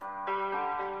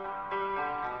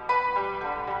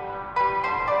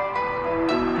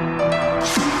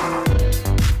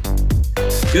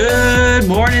Good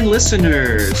morning,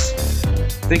 listeners.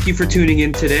 Thank you for tuning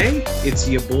in today. It's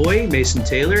your boy, Mason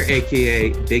Taylor, aka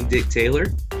Big Dick Taylor.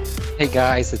 Hey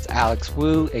guys, it's Alex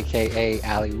Wu, aka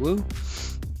Ali Wu.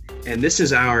 And this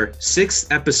is our sixth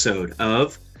episode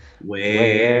of Where's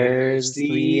Where's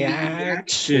the the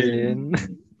action?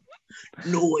 Action?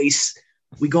 Noise.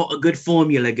 We got a good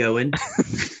formula going.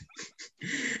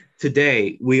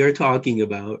 Today, we are talking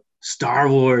about Star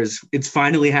Wars. It's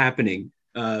finally happening.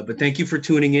 But thank you for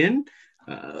tuning in.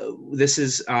 This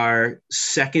is our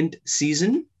second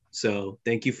season. So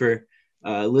thank you for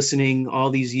listening all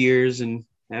these years and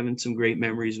having some great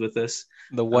memories with us.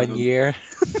 The 1 year.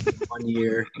 1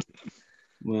 year,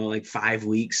 well, like 5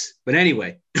 weeks. But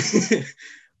anyway, this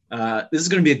is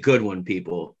going to be a good one,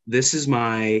 people. This is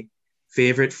my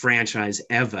favorite franchise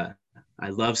ever. I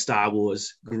love Star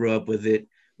Wars, grew up with it,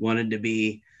 wanted to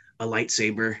be a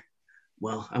lightsaber.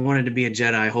 Well, I wanted to be a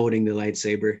Jedi holding the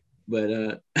lightsaber,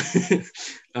 but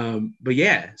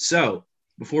yeah. So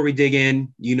before we dig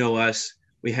in, you know us,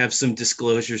 we have some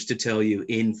disclosures to tell you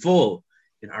in full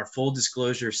in our full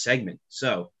disclosure segment.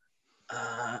 So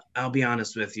I'll be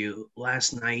honest with you.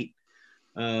 Last night,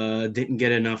 didn't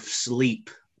get enough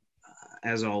sleep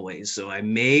as always. So I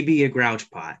may be a grouch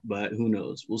pot, but who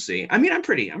knows? We'll see. I mean, I'm in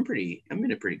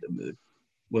a pretty good mood.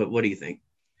 What do you think?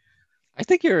 I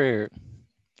think you're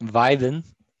vibing.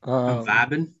 I'm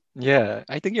vibing. Yeah,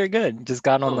 I think you're good. Just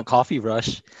got on the Oh, coffee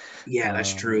rush. yeah,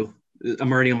 that's Um, true.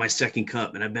 I'm already on my second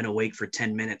cup and I've been awake for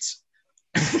 10 minutes.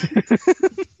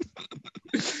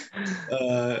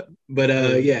 yeah.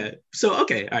 Yeah. So,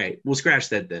 okay. All right. We'll scratch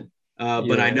that then.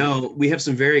 But I Yeah. know we have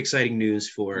some very exciting news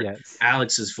for Yes.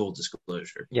 Alex's full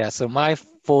disclosure. Yeah, so my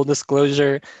full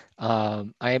disclosure, I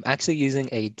am actually using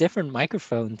a different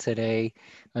microphone today.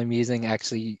 I'm using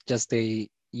actually just a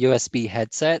USB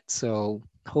headset, so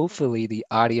hopefully the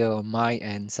audio on my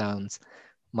end sounds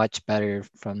much better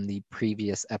from the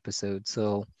previous episode.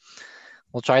 So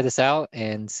we'll try this out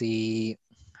and see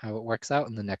how it works out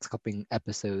in the next couple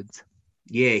episodes.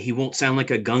 Yeah, he won't sound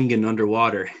like a Gungan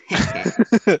underwater.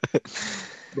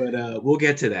 But we'll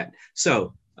get to that.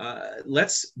 So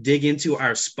let's dig into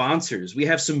our sponsors. We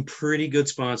have some pretty good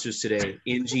sponsors today.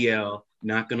 NGL,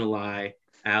 not gonna lie,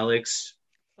 Alex,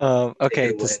 take Okay,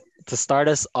 it away. to start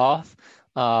us off,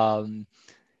 um,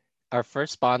 our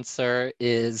first sponsor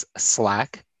is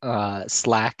Slack.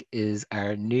 Slack is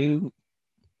our new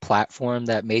platform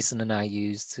that Mason and I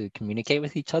use to communicate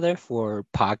with each other for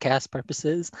podcast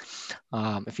purposes.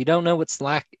 If you don't know what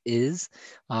Slack is,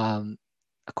 um,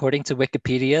 according to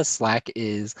Wikipedia, Slack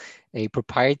is a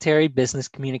proprietary business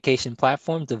communication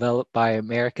platform developed by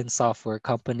American software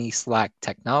company Slack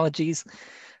Technologies.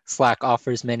 Slack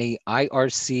offers many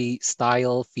IRC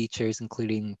style features,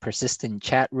 including persistent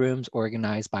chat rooms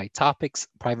organized by topics,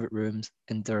 private rooms,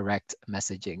 and direct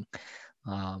messaging.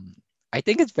 Um, I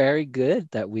think it's very good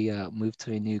that we moved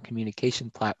to a new communication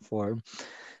platform.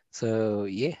 So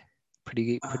yeah,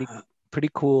 pretty pretty Uh, pretty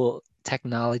cool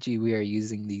technology we are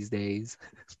using these days.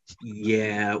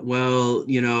 yeah, well,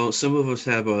 some of us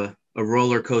have a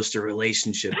roller coaster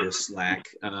relationship with Slack.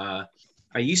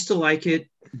 I used to like it,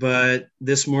 but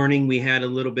this morning we had a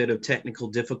little bit of technical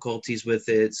difficulties with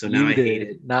it, so now You I hate did,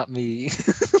 it. not me.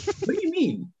 What do you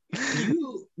mean? I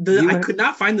you could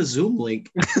not find the Zoom link.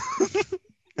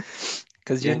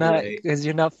 Anyway, because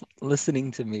you're not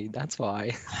listening to me. That's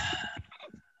why.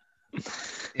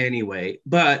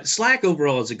 but Slack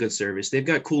overall is a good service. They've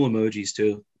got cool emojis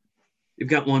too. They've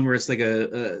got one where it's like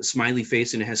a smiley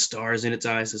face and it has stars in its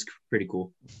eyes. It's pretty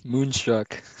cool.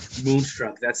 Moonstruck.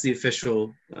 Moonstruck. That's the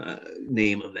official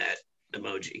name of that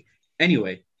emoji.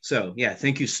 Anyway, so yeah,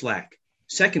 thank you, Slack.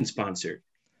 Second sponsor.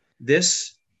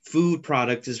 This food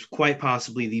product is quite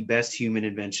possibly the best human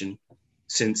invention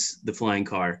since the flying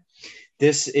car.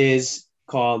 This is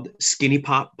called Skinny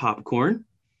Pop Popcorn.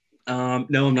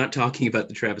 No, I'm not talking about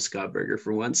the Travis Scott burger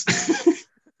for once.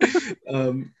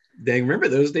 Dang, remember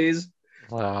those days?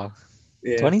 Wow.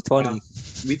 Yeah. Wow. 2020.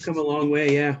 We've come a long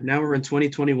way. Yeah. Now we're in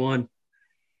 2021.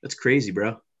 That's crazy,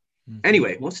 bro. Mhm.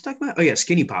 Anyway, let's talk about, oh, yeah,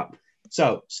 Skinny Pop.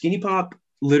 So, Skinny Pop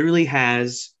literally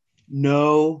has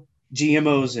no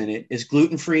GMOs in it. It's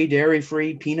gluten free, dairy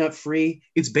free, peanut free.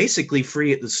 It's basically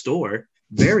free at the store,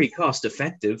 very cost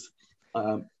effective.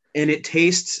 And it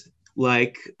tastes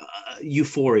like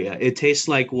euphoria. It tastes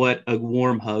like what a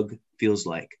warm hug feels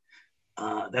like.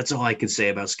 That's all I can say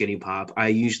about Skinny Pop. I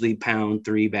usually pound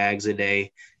 3 bags a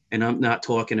day, and I'm not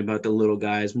talking about the little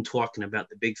guys. I'm talking about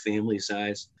the big family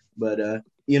size. But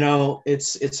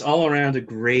it's all around a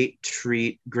great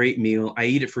treat, great meal. I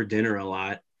eat it for dinner a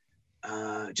lot.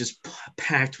 Just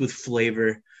packed with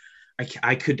flavor.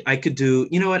 I could do,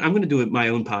 you know what? I'm going to do it my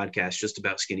own podcast just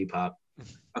about Skinny Pop.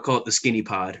 I'll call it the Skinny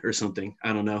Pod or something.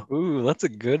 I don't know. Ooh, that's a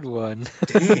good one.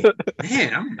 Dang,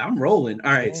 man, I'm rolling.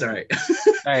 All right, Dang. sorry.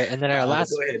 All right, and then our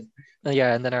last, Go ahead.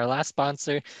 yeah, and then our last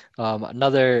sponsor,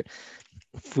 another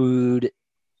food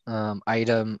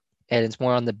item, and it's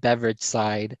more on the beverage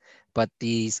side. But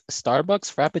these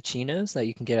Starbucks Frappuccinos that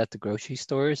you can get at the grocery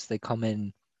stores, they come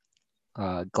in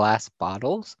glass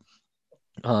bottles.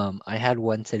 I had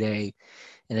one today,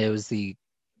 and it was the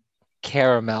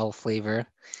caramel flavor.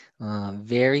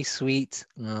 Very sweet,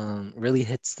 really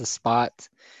hits the spot.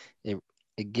 It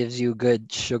it gives you a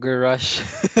good sugar rush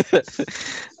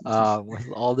with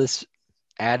all this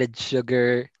added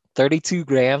sugar, 32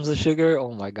 grams of sugar.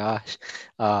 Oh my gosh.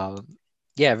 Um,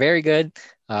 yeah, very good.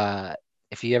 Uh,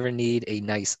 if you ever need a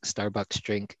nice Starbucks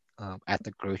drink at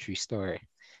the grocery store,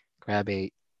 grab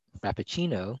a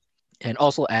Frappuccino and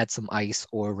also add some ice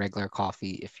or regular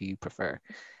coffee if you prefer.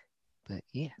 But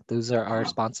yeah, those are our Wow.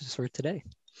 sponsors for today.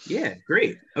 Yeah,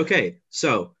 great. Okay,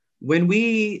 so when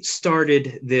we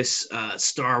started this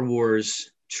Star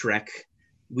Wars trek,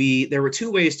 we there were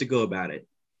two ways to go about it.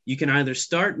 You can either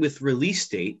start with release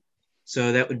date,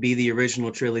 so that would be the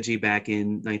original trilogy back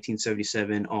in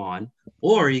 1977 on,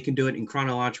 or you can do it in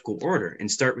chronological order and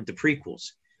start with the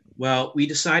prequels. Well, we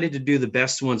decided to do the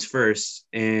best ones first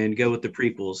and go with the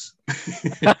prequels.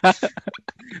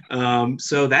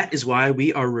 So that is why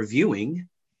we are reviewing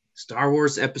Star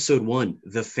Wars Episode One: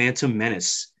 The Phantom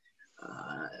Menace.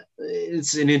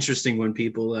 It's an interesting one,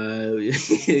 people.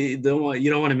 You don't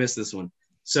want to miss this one.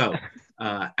 So,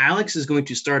 Alex is going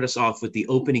to start us off with the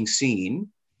opening scene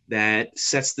that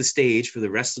sets the stage for the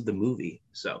rest of the movie.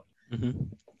 So, Mhm.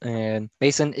 And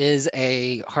Mason is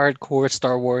a hardcore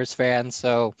Star Wars fan,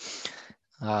 so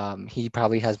he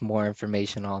probably has more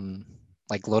information on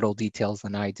like little details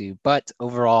than I do. But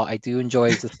overall, I do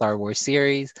enjoy the Star Wars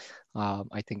series.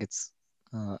 I think it's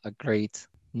a great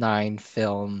 9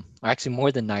 film, actually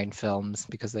more than 9 films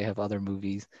because they have other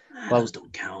movies. Well, those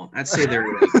don't count. I'd say there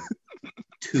were like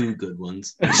two good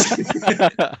ones.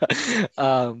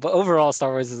 but overall, Star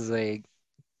Wars is a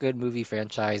good movie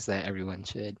franchise that everyone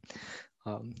should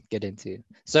get into.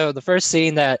 So the first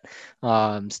scene that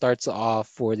starts off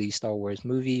for the Star Wars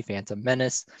movie, Phantom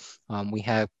Menace, we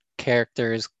have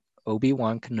characters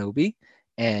Obi-Wan Kenobi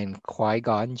and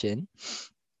Qui-Gon Jinn.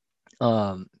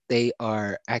 They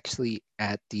are actually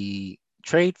at the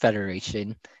Trade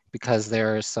Federation because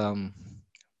there are some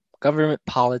government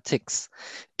politics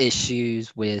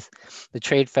issues with the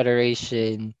Trade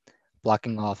Federation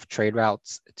blocking off trade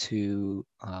routes to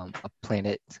a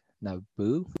planet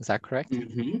Naboo. Is that correct?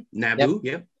 Yep. Naboo,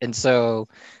 yep. And so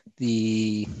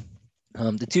the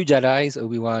the two Jedi's,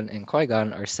 Obi-Wan and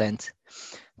Qui-Gon, are sent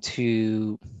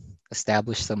to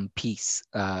establish some peace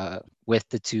with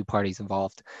the two parties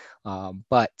involved.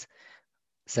 But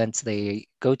since they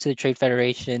go to the Trade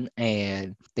Federation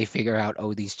and they figure out,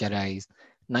 oh, these Jedi's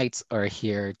knights are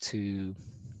here to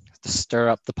stir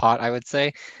up the pot, I would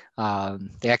say.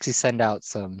 They actually send out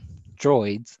some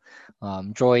droids.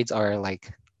 Droids are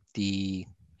like the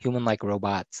human-like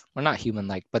robots. Well, not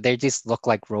human-like, but they just look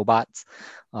like robots.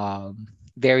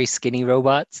 Very skinny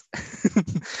robots.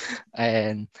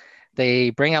 And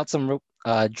they bring out some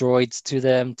droids to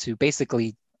them to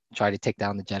basically try to take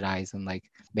down the Jedi's and like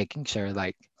making sure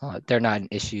like they're not an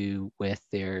issue with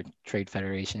their Trade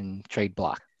Federation trade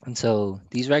bloc. And so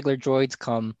these regular droids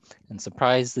come and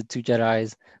surprise the two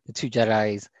Jedi's. The two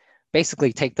Jedi's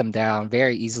basically take them down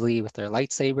very easily with their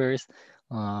lightsabers.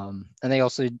 And they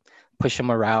also push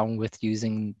them around with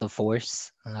using the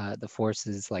Force. The Force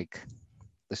is like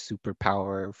the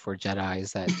superpower for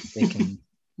Jedi's that they can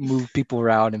move people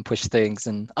around and push things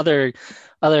and other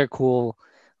cool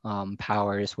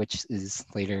powers, which is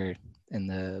later in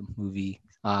the movie.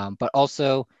 But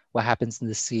also what happens in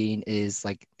the scene is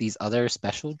like these other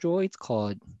special droids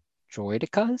called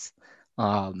droidicas.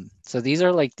 So these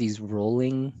are like these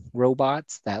rolling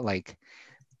robots that like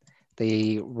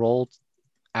they roll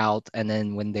out, and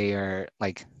then when they are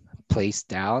like placed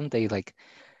down, they like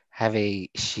have a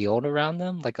shield around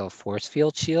them, like a force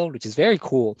field shield, which is very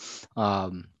cool.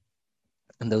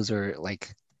 And those are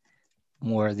like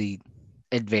more of the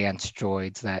advanced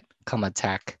droids that come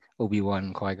attack Obi-Wan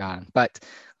and Qui-Gon. But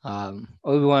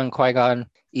Obi-Wan and Qui-Gon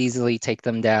easily take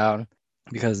them down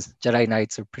because Jedi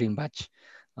Knights are pretty much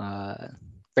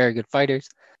very good fighters.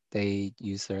 They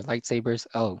use their lightsabers.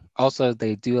 Oh, also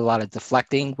they do a lot of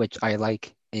deflecting, which I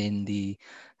like in the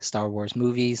Star Wars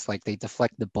movies. Like they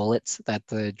deflect the bullets that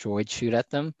the droids shoot at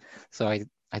them. So I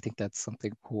think that's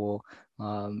something cool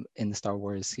in the Star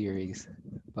Wars series.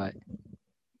 But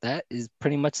that is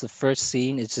pretty much the first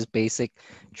scene. It's just basic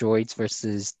droids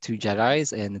versus two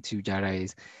Jedis, and the two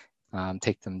Jedis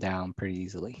take them down pretty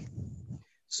easily.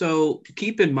 So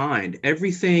keep in mind,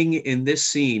 everything in this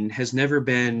scene has never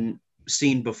been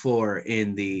seen before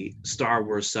in the Star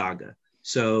Wars saga.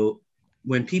 So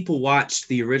when people watched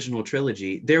the original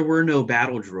trilogy, there were no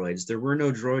battle droids, there were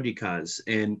no droidekas,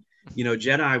 and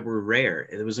Jedi were rare.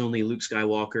 It was only Luke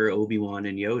Skywalker, Obi-Wan,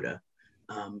 and Yoda.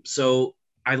 So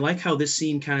I like how this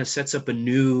scene kind of sets up a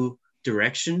new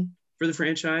direction for the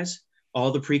franchise.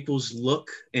 All the prequels look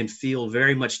and feel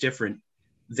very much different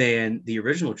than the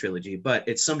original trilogy, but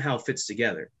it somehow fits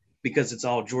together because it's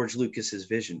all George Lucas's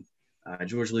vision.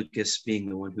 George Lucas being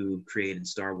the one who created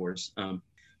Star Wars.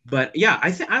 But yeah,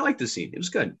 I like the scene. It was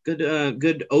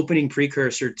good opening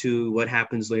precursor to what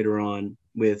happens later on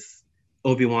with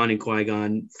Obi-Wan and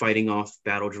Qui-Gon fighting off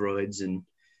battle droids and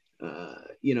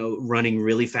running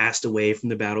really fast away from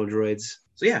the battle droids.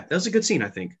 So yeah, that was a good scene, I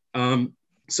think.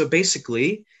 So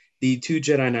basically, the two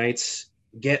Jedi Knights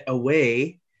get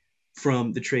away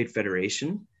from the Trade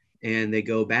Federation and they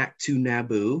go back to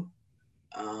Naboo,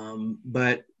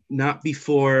 but not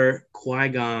before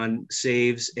Qui-Gon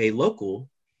saves a local,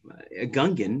 a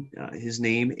Gungan. His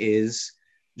name is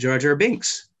Jar Jar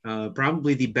Binks,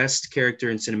 probably the best character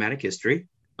in cinematic history.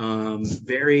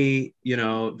 Very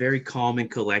calm and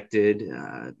collected,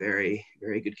 very,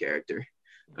 very good character.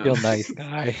 Real nice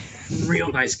guy. Real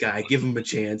nice guy. Give him a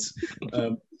chance.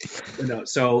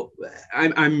 So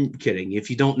I'm kidding. If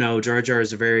you don't know, Jar Jar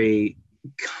is a very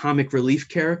comic relief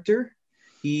character.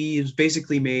 He is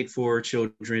basically made for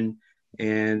children.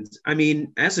 And I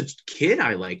mean, as a kid,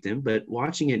 I liked him, but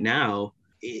watching it now,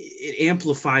 it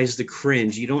amplifies the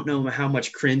cringe. You don't know how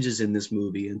much cringe is in this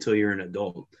movie until you're an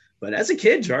adult. But as a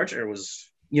kid, Jar Jar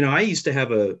was, I used to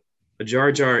have a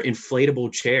Jar Jar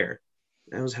inflatable chair.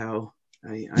 That was how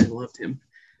I loved him.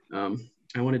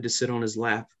 I wanted to sit on his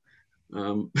lap.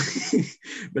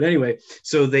 But anyway,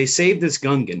 so they saved this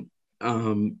Gungan.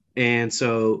 And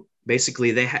so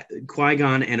basically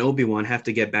Qui-Gon and Obi-Wan have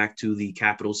to get back to the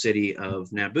capital city of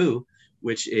Naboo,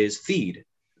 which is Theed.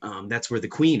 That's where the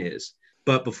queen is.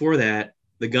 But before that,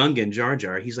 the Gungan, Jar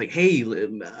Jar, he's like, hey,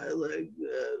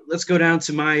 let's go down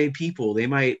to my people. They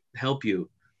might help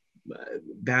you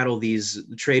battle these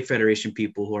Trade Federation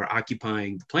people who are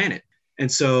occupying the planet.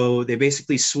 And so they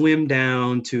basically swim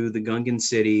down to the Gungan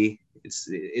city.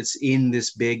 It's in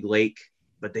this big lake,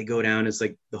 but they go down. It's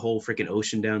like the whole freaking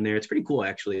ocean down there. It's pretty cool,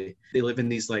 actually. They live in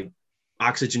these like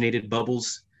oxygenated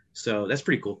bubbles. So that's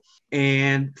pretty cool.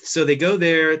 And so they go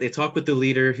there. They talk with the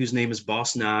leader, whose name is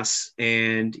Boss Nass.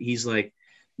 And he's like,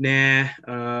 nah,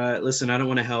 listen, I don't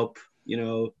want to help.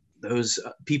 Those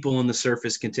people on the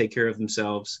surface can take care of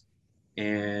themselves.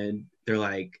 And they're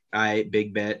like,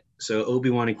 big bet. So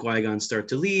Obi-Wan and Qui-Gon start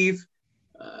to leave.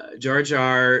 Jar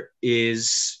Jar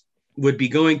would be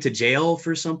going to jail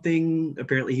for something.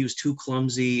 Apparently he was too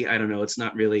clumsy. I don't know. It's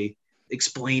not really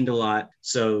explained a lot.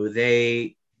 So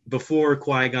before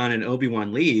Qui-Gon and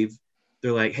Obi-Wan leave,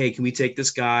 they're like, hey, can we take this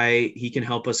guy? He can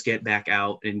help us get back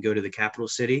out and go to the capital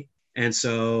city. And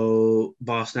so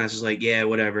Boss Nass is like, yeah,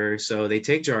 whatever. So they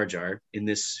take Jar Jar in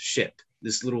this ship,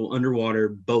 this little underwater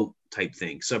boat type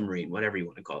thing, submarine, whatever you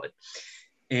want to call it.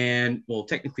 And well,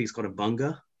 technically it's called a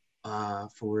bunga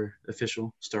for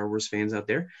official Star Wars fans out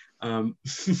there. And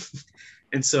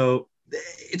so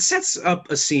it sets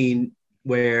up a scene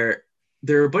where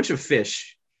there are a bunch of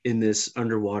fish in this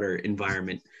underwater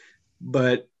environment,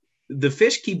 but the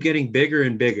fish keep getting bigger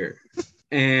and bigger.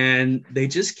 And they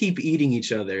just keep eating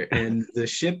each other. And the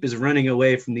ship is running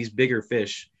away from these bigger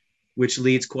fish, which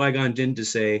leads Qui-Gon Jinn to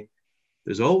say,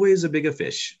 there's always a bigger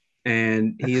fish.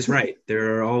 And he is right.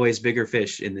 There are always bigger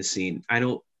fish in this scene.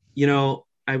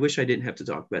 I wish I didn't have to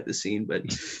talk about this scene, but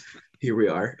here we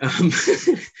are.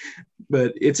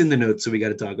 But it's in the notes, so we got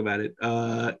to talk about it.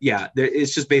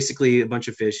 It's just basically a bunch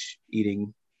of fish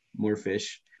eating more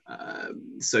fish.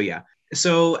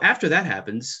 So after that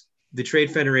happens, the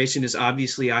Trade Federation is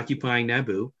obviously occupying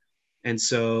Naboo. And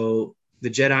so the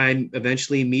Jedi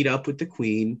eventually meet up with the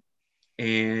Queen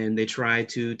and they try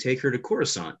to take her to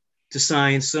Coruscant to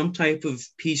sign some type of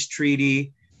peace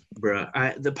treaty.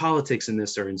 The politics in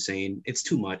this are insane. It's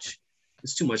too much.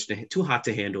 It's too hot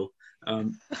to handle.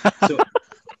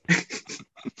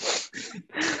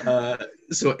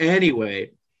 So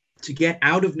anyway, to get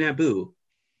out of Naboo,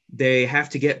 they have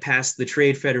to get past the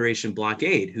Trade Federation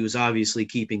blockade, who's obviously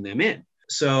keeping them in.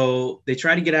 So they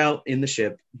try to get out in the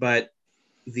ship, but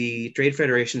the Trade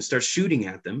Federation starts shooting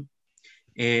at them,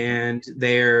 and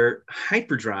their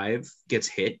hyperdrive gets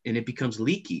hit, and it becomes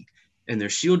leaky, and their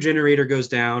shield generator goes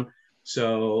down.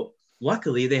 So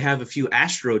luckily, they have a few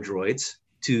astro droids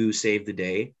to save the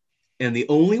day. And the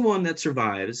only one that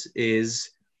survives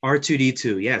is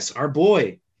R2D2. Yes, our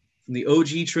boy from the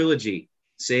OG trilogy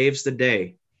saves the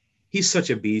day. He's such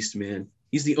a beast, man.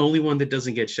 He's the only one that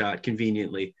doesn't get shot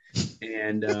conveniently.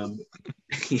 And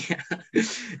yeah,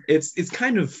 it's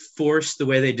kind of forced the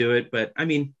way they do it, but I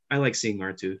mean, I like seeing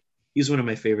R2. He's one of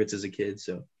my favorites as a kid.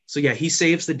 So yeah, he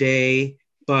saves the day,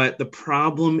 but the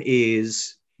problem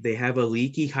is they have a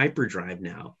leaky hyperdrive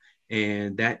now,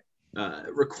 and that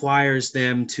requires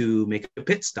them to make a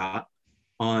pit stop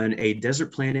on a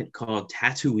desert planet called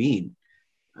Tatooine.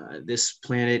 This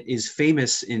planet is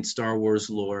famous in Star Wars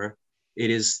lore. It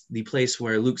is the place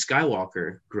where Luke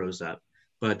Skywalker grows up,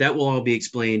 but that will all be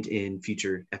explained in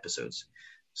future episodes.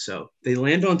 So they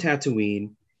land on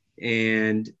Tatooine,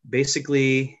 and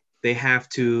basically they have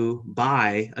to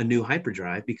buy a new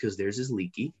hyperdrive because theirs is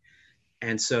leaky.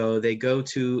 And so they go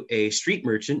to a street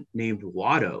merchant named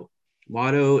Watto.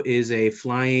 Watto is a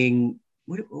flying,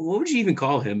 what would you even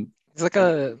call him? It's like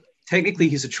a, Technically,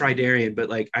 he's a Tridarian, but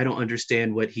like I don't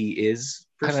understand what he is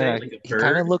per I don't se, know. like a He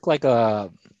kind of bird. looked like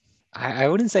a, I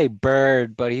wouldn't say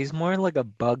bird, but he's more like a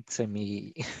bug to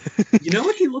me. You know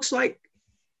what he looks like?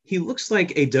 He looks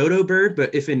like a dodo bird,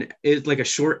 but if in it's like a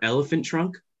short elephant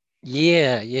trunk.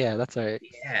 Yeah, yeah, that's right.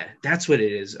 Yeah, that's what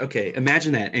it is. Okay,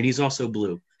 imagine that, and he's also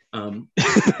blue. Um,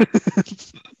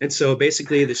 and so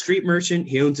basically, the street merchant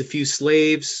he owns a few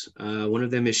slaves. One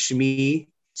of them is Shmi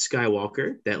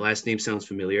Skywalker. That last name sounds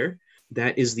familiar.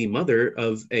 That is the mother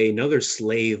of another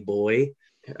slave boy.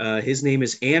 His name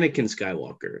is Anakin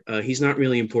Skywalker. He's not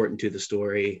really important to the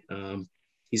story.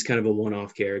 He's kind of a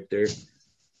one-off character.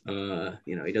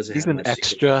 He doesn't He's have an much significance.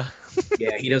 extra.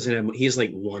 Yeah, he doesn't have. He has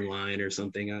like one line or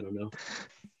something. I don't know.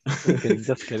 Just kidding,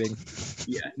 just kidding.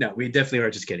 Yeah, no, we definitely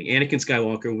are just kidding. Anakin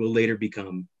Skywalker will later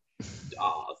become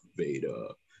Darth Vader.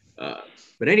 Uh,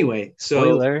 but anyway, so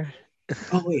Spoiler.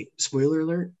 oh wait, spoiler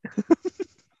alert.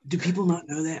 Do people not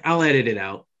know that? I'll edit it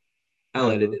out.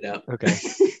 I'll edit Oh, it out. okay.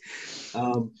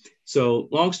 So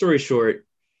long story short,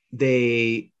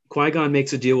 Qui-Gon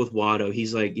makes a deal with Watto.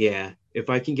 He's like, yeah, if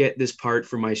I can get this part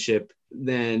for my ship,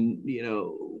 then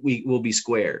we will be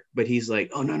square. But he's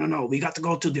like, oh no, we got to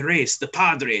go to the race, the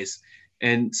pod race.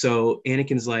 And so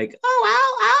Anakin's like,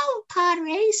 oh, pod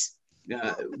race.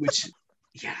 Which,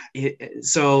 yeah.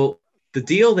 So the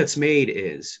deal that's made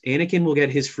is Anakin will get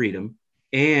his freedom,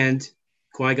 and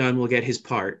Qui-Gon will get his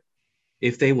part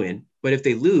if they win. But if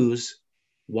they lose,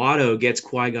 Watto gets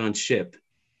Qui-Gon's ship.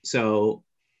 So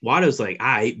Watto's like, all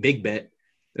right, big bet,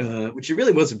 which it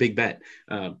really was a big bet.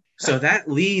 So that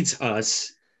leads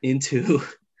us into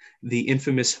the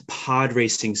infamous pod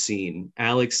racing scene.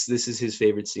 Alex, this is his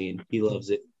favorite scene. He loves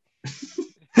it.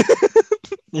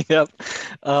 Yep.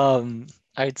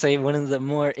 I'd say one of the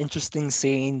more interesting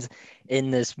scenes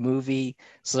in this movie.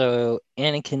 So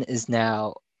Anakin is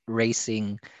now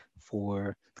racing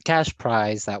for the cash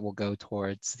prize that will go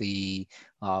towards the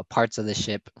parts of the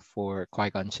ship for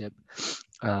Qui-Gon ship.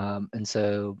 And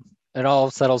so it all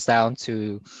settles down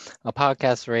to a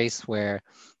podcast race where,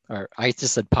 or I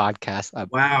just said podcast,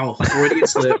 Wow, Freudian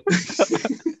slip.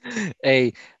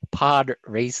 a pod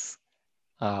race.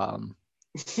 Um,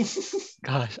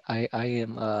 Gosh,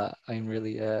 I'm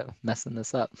really messing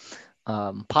this up.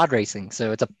 Pod racing.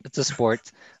 So it's a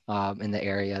sport in the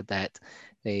area that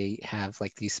they have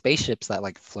like these spaceships that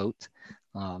like float.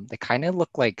 They kind of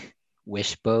look like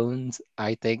wishbones,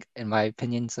 I think, in my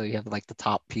opinion. So you have like the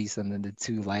top piece and then the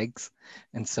two legs,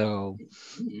 and so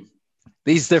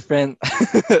these different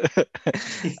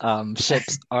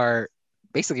ships are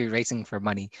basically racing for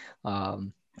money.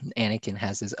 Anakin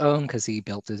has his own because he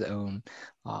built his own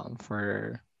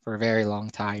for a very long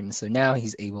time. So now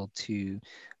he's able to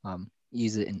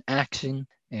use it in action,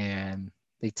 and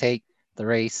they take the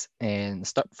race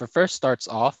and first starts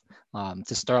off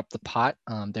to stir up the pot.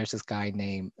 There's this guy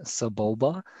named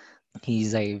Sebulba.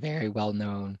 He's a very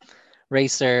well-known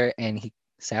racer, and he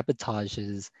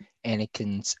sabotages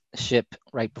Anakin's ship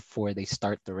right before they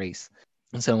start the race.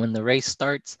 And so when the race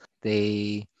starts,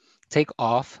 they take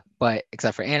off, but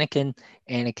except for Anakin,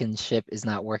 Anakin's ship is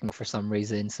not working for some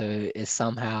reason. So it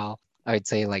somehow, I would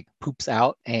say, like poops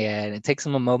out, and it takes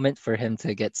him a moment for him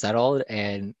to get settled,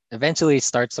 and eventually it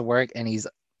starts to work, and he's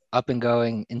up and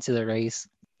going into the race.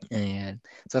 And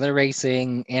so they're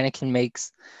racing. Anakin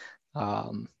makes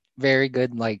very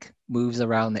good like moves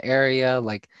around the area.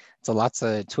 Like so lots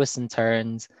of twists and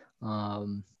turns.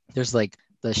 There's like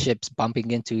the ships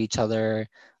bumping into each other.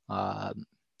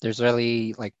 There's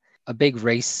really like a big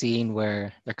race scene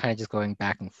where they're kind of just going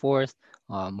back and forth.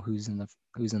 Who's in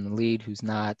the lead, who's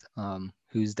not,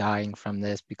 who's dying from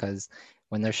this, because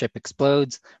when their ship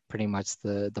explodes, pretty much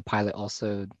the pilot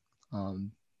also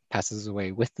passes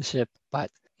away with the ship.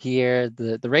 But here,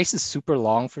 the race is super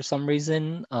long for some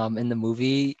reason in the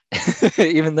movie,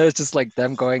 even though it's just like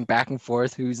them going back and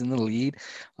forth, who's in the lead.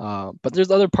 But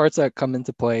there's other parts that come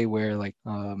into play where like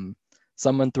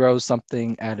someone throws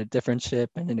something at a different ship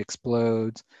and it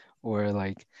explodes, or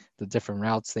like the different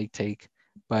routes they take.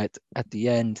 But at the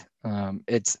end,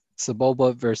 it's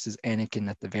Sebulba versus Anakin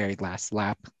at the very last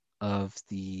lap of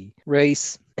the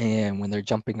race. And when they're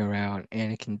jumping around,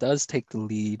 Anakin does take the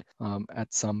lead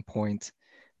at some point,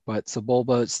 but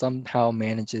Sebulba somehow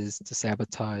manages to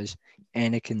sabotage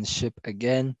Anakin's ship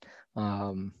again,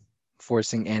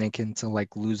 forcing Anakin to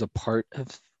like lose a part of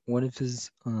one of his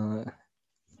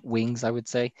wings, I would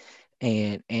say.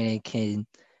 And Anakin,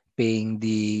 being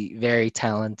the very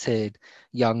talented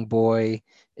young boy,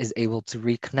 is able to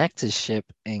reconnect his ship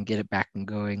and get it back and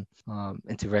going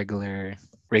into regular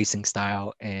racing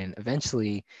style, and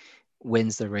eventually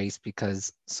wins the race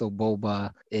because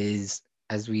Sebulba is,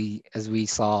 as we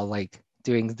saw, like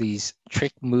doing these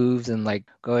trick moves and like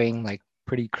going like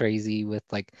pretty crazy with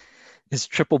like his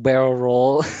triple barrel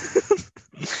roll.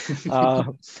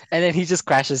 And then he just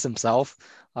crashes himself.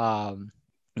 And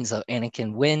so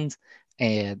Anakin wins,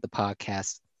 and the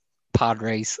pod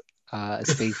race,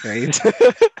 space race.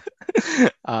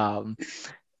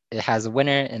 It has a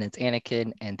winner, and it's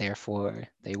Anakin, and therefore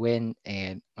they win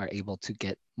and are able to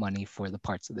get money for the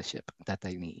parts of the ship that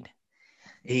they need.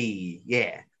 Hey,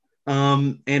 yeah.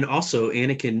 And also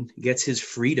Anakin gets his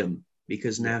freedom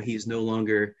because now he's no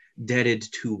longer deaded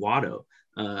to Watto.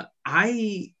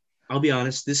 I'll be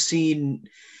honest, this scene,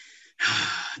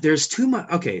 there's too much.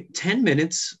 Okay, 10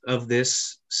 minutes of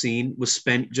this scene was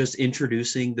spent just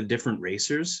introducing the different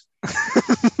racers.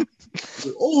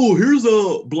 Oh, here's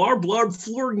a blarb blarb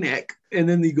Florgneck, and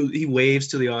then he waves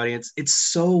to the audience. It's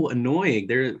so annoying.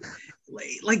 They're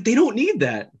like they don't need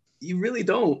that. You really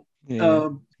don't. Yeah.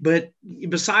 But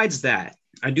besides that,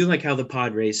 I do like how the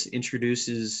pod race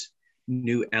introduces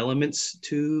new elements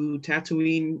to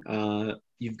Tatooine.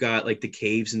 You've got like the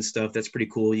caves and stuff. That's pretty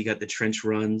cool. You got the trench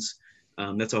runs.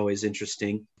 That's always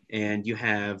interesting. And you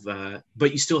have,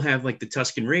 but you still have like the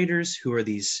Tusken Raiders, who are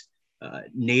these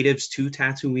natives to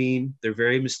Tatooine. They're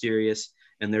very mysterious,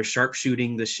 and they're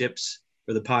sharpshooting the ships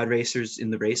or the pod racers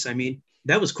in the race. I mean,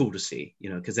 that was cool to see,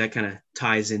 because that kind of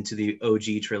ties into the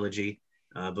OG trilogy.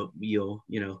 But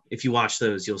if you watch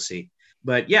those, you'll see.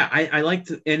 But yeah, I liked,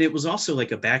 and it was also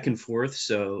like a back and forth.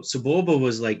 So Sebulba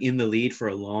was like in the lead for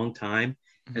a long time,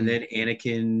 and then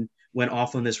Anakin went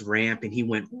off on this ramp, and he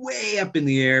went way up in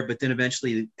the air, but then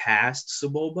eventually passed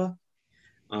Sebulba.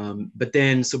 But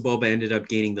then Sebulba ended up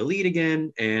gaining the lead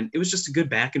again, and it was just a good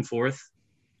back and forth.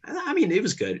 I mean, it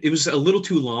was good. It was a little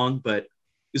too long, but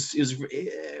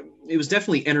it was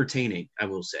definitely entertaining, I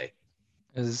will say.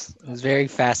 It was very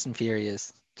fast and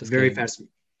furious. Just Very kidding. fast.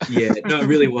 Yeah, no, it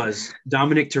really was.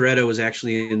 Dominic Toretto was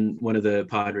actually in one of the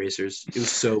pod racers. It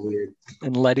was so weird.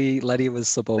 And Letty was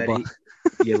Sebulba.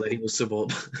 Letty was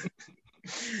Sebulba.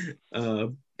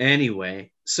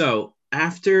 Anyway, so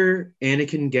after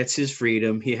Anakin gets his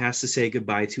freedom, he has to say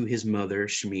goodbye to his mother,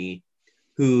 Shmi,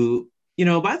 who,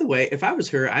 by the way, if I was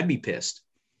her, I'd be pissed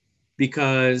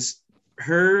because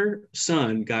her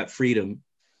son got freedom,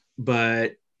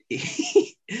 but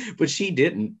but she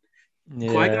didn't.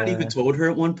 Yeah. Qui-Gon even told her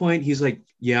at one point, he's like,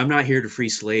 "Yeah, I'm not here to free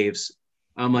slaves."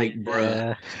 I'm like,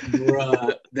 bruh,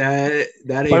 that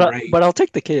ain't right. But I'll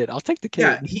take the kid. I'll take the kid.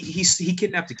 Yeah, he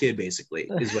kidnapped the kid, basically,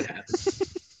 is what happened.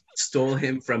 Stole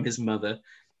him from his mother,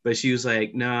 but she was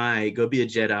like, "Nah, go be a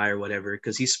Jedi or whatever,"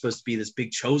 because he's supposed to be this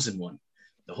big chosen one.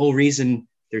 The whole reason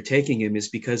they're taking him is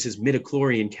because his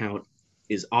midichlorian count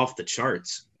is off the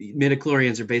charts.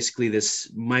 Midichlorians are basically this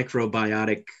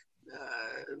microbiotic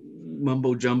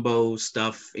mumbo jumbo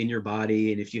stuff in your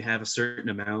body, and if you have a certain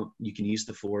amount, you can use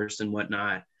the Force and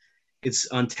whatnot. It's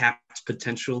untapped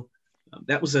potential.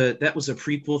 That was a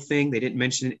prequel thing. They didn't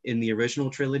mention it in the original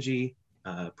trilogy,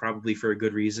 probably for a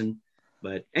good reason.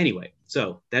 But anyway,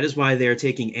 so that is why they're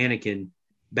taking Anakin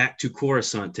back to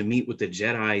Coruscant to meet with the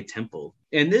Jedi Temple.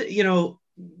 And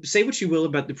say what you will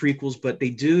about the prequels, but they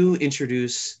do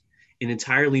introduce an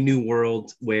entirely new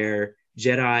world where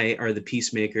Jedi are the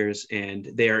peacemakers, and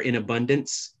they are in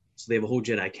abundance. So they have a whole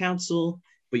Jedi council,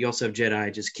 but you also have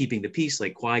Jedi just keeping the peace,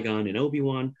 like Qui-Gon and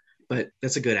Obi-Wan. But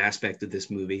that's a good aspect of this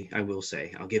movie, I will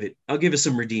say. I'll give it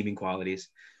some redeeming qualities.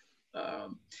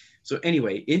 So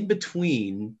anyway, in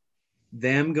between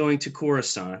them going to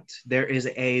Coruscant, there is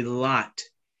a lot,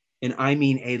 and I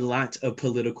mean a lot of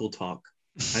political talk.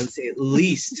 I would say at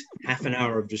least half an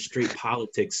hour of just straight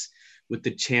politics with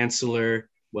the Chancellor.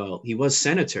 Well, he was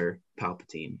Senator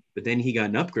Palpatine, but then he got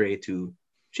an upgrade to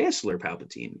Chancellor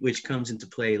Palpatine, which comes into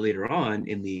play later on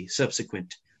in the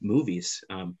subsequent movies.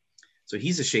 So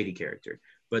he's a shady character.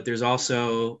 But there's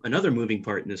also another moving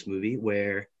part in this movie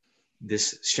where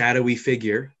this shadowy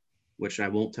figure, which I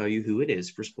won't tell you who it is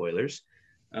for spoilers,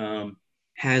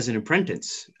 has an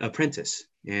apprentice,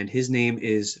 and his name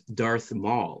is Darth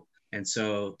Maul. And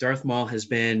so Darth Maul has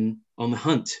been on the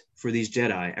hunt for these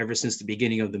Jedi ever since the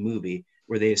beginning of the movie,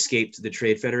 where they escaped the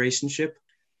Trade Federation ship.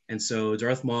 And so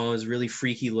Darth Maul is really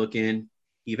freaky looking.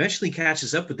 He eventually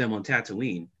catches up with them on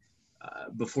Tatooine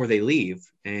before they leave,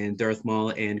 and Darth Maul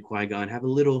and Qui-Gon have a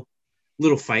little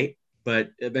fight.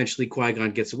 But eventually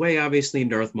Qui-Gon gets away, obviously,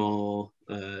 and Darth Maul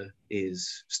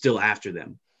is still after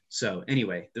them. So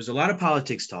anyway, there's a lot of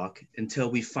politics talk until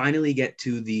we finally get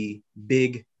to the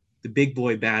big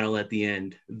boy battle at the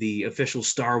end, the official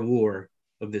Star War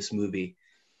of this movie.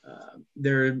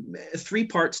 There are 3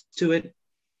 parts to it.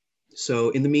 So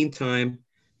in the meantime,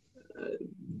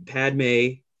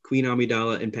 Padme, Queen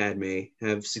Amidala, and Padme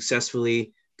have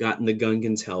successfully gotten the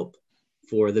Gungans' help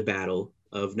for the Battle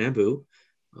of Naboo.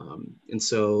 And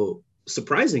so,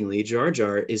 surprisingly, Jar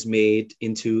Jar is made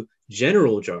into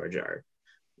General Jar Jar,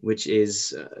 which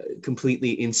is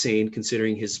completely insane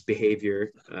considering his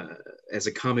behavior as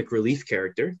a comic relief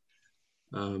character.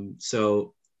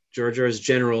 So Jar Jar is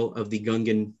general of the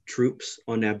Gungan troops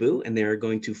on Naboo, and they are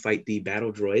going to fight the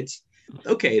battle droids.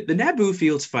 Okay, the Naboo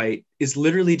Fields fight is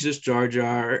literally just Jar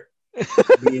Jar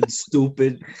being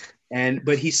stupid,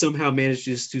 but he somehow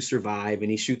manages to survive, and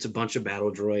he shoots a bunch of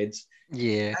battle droids.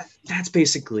 Yeah. That's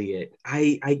basically it.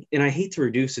 I hate to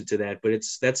reduce it to that, but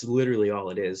that's literally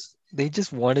all it is. They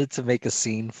just wanted to make a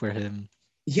scene for him.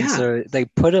 Yeah. And so they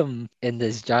put him in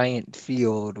this giant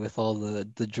field with all the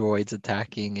droids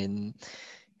attacking and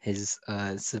his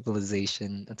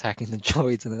civilization attacking the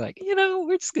droids, and they're like,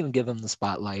 we're just gonna give him the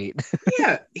spotlight.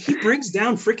 Yeah, he brings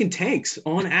down freaking tanks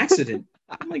on accident.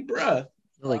 I'm like, bruh.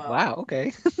 Like, wow,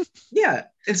 okay. Yeah,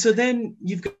 and so then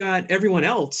you've got everyone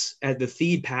else at the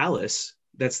Theed Palace.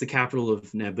 That's the capital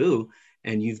of Naboo,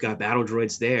 and you've got battle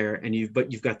droids there, and you've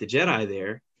got the Jedi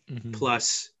there,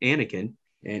 plus Anakin.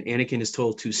 And Anakin is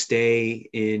told to stay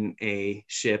in a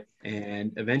ship,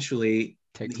 and eventually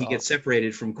he gets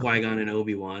separated from Qui-Gon and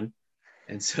Obi-Wan.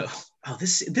 And so,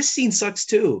 this scene sucks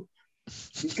too,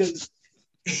 because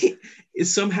it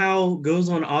somehow goes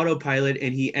on autopilot,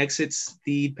 and he exits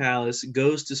the palace,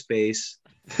 goes to space,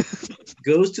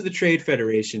 goes to the Trade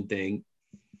Federation thing.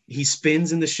 He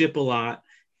spins in the ship a lot,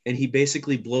 and he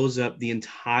basically blows up the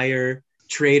entire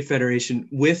Trade Federation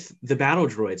with the battle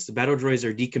droids. The battle droids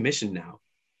are decommissioned now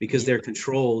because they're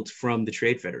controlled from the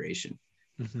Trade Federation.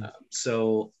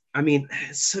 So, I mean,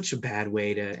 it's such a bad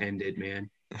way to end it, man.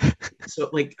 So,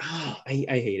 like, I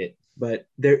hate it. But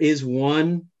there is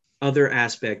one other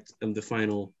aspect of the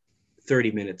final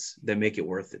 30 minutes that make it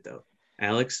worth it, though.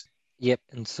 Alex? Yep.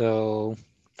 And so,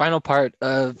 final part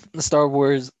of the Star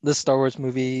Wars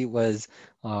movie was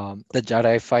the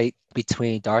Jedi fight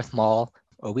between Darth Maul,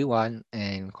 Obi-Wan,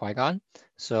 and Qui-Gon.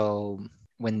 So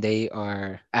when they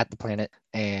are at the planet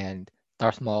and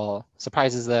Darth Maul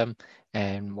surprises them,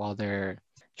 and while they're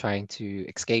trying to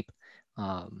escape,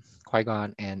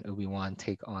 Qui-Gon and Obi-Wan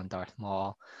take on Darth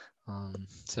Maul.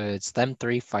 So it's them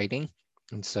 3 fighting.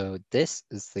 And so this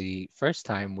is the first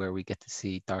time where we get to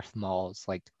see Darth Maul's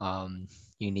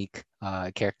unique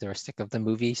characteristic of the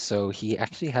movie. So he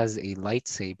actually has a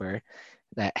lightsaber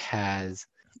that has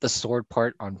the sword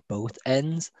part on both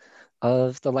ends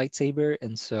of the lightsaber,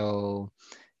 and so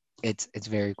it's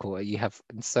very cool.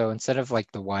 So instead of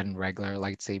like the one regular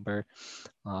lightsaber,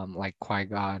 like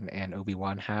Qui-Gon and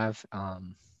Obi-Wan have,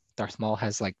 Darth Maul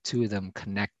has like 2 of them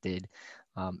connected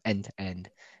end to end.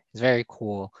 It's very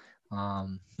cool.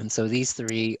 And so these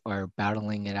 3 are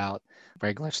battling it out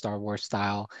regular Star Wars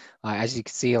style. As you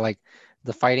can see, like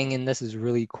the fighting in this is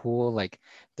really cool. Like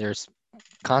there's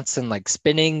constant like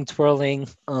spinning, twirling,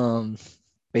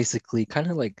 basically kind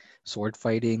of like sword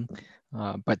fighting,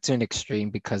 but to an extreme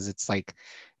because it's like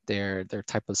their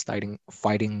type of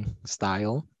fighting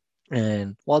style.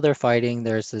 And while they're fighting,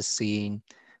 there's this scene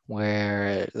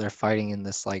where they're fighting in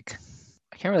this like,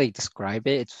 I can't really describe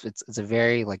it. It's a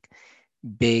very like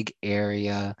big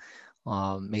area.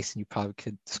 Mason, you probably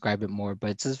could describe it more,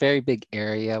 but it's this very big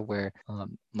area where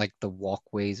like the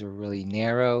walkways are really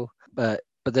narrow. But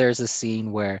there's a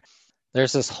scene where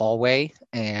there's this hallway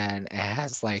and it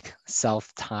has like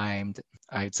self-timed,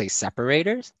 I'd say,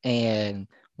 separators. And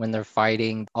when they're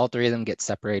fighting, all 3 of them get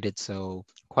separated. So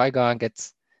Qui-Gon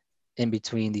gets in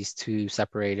between these 2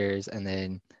 separators, and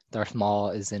then Darth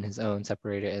Maul is in his own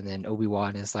separator, and then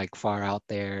Obi-Wan is like far out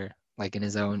there, like in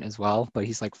his own as well, but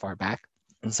he's like far back.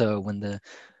 And so when the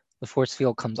the force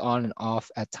field comes on and off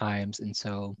at times, and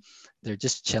so they're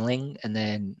just chilling, and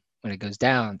then when it goes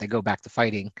down, they go back to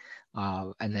fighting,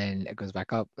 and then it goes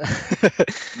back up.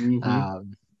 Hmm.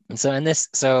 And so in this,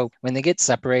 so when they get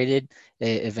separated,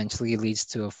 it eventually leads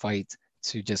to a fight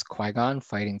to just Qui-Gon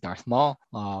fighting Darth Maul.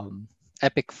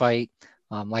 Epic fight.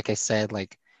 Like I said,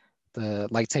 like the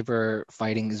lightsaber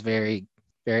fighting is very,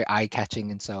 very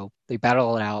eye-catching, and so they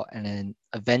battle it out, and then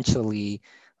eventually,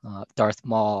 Darth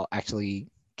Maul actually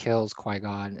kills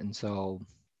Qui-Gon, and so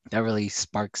that really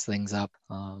sparks things up.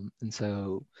 And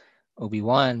so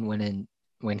Obi-Wan,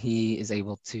 when he is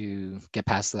able to get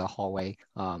past the hallway,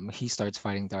 he starts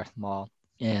fighting Darth Maul,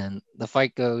 and the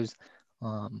fight goes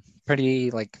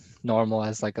pretty like normal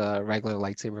as like a regular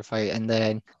lightsaber fight, and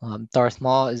then Darth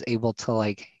Maul is able to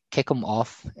like kick him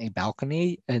off a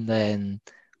balcony, and then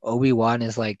Obi-Wan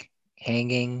is like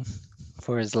hanging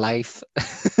for his life.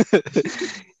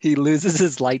 He loses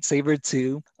his lightsaber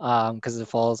too, because it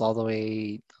falls all the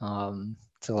way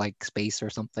to like space or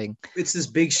something. It's this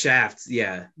big shaft,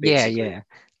 yeah, Yeah, basically. yeah.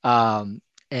 Um,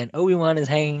 and Obi-Wan is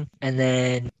hanging, and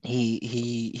then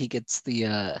he gets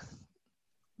the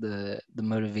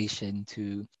motivation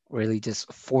to really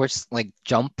just force like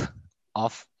jump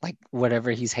off like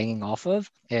whatever he's hanging off of.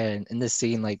 And in this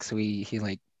scene, like so he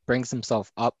like brings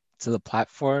himself up to the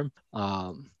platform.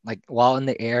 Like while in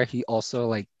the air, he also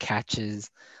like catches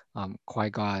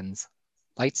Qui-Gon's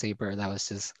lightsaber that was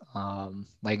just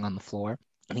laying on the floor.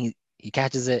 And he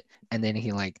catches it, and then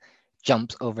he like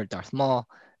jumps over Darth Maul,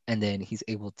 and then he's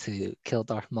able to kill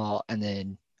Darth Maul, and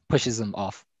then pushes him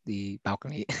off the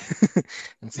balcony.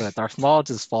 And so Darth Maul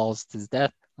just falls to his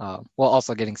death, while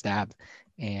also getting stabbed.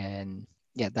 And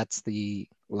yeah, that's the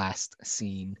last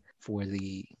scene for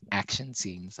the action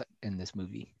scenes in this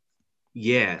movie.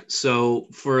 Yeah. So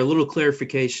for a little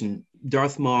clarification,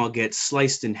 Darth Maul gets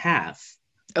sliced in half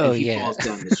Oh and he yeah. falls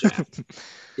down the shaft.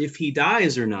 If he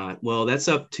dies or not, well, that's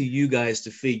up to you guys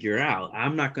to figure out.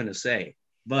 I'm not going to say,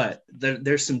 but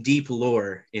there's some deep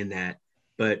lore in that.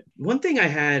 But one thing I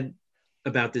had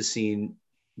about this scene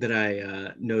that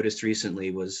I noticed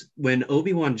recently was when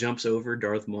Obi-Wan jumps over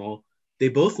Darth Maul, they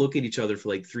both look at each other for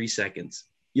like 3 seconds.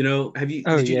 Oh Did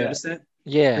you yeah. notice that?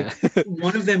 Yeah. Like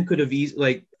one of them could have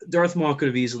like Darth Maul could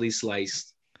have easily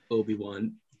sliced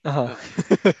Obi-Wan. Uh-huh.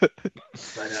 Uh,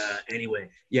 but anyway,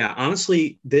 yeah,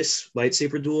 honestly, this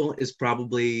lightsaber duel is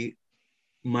probably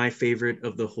my favorite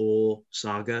of the whole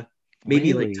saga.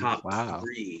 Maybe like Really? top Wow.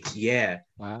 three. Yeah,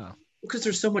 Wow. because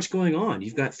there's so much going on.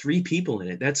 You've got three people in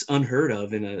it. That's unheard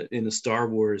of in a Star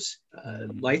Wars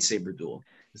Mm-hmm. lightsaber duel.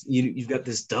 You've got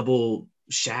this double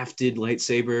shafted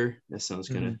lightsaber. That sounds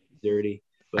kind of dirty,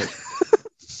 but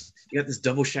you got this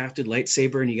double shafted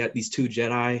lightsaber, and you got these two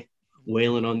Jedi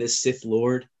wailing on this Sith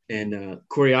Lord. And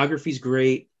choreography's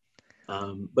great,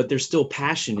 but there's still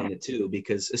passion in it too,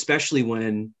 because especially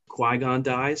when Qui Gon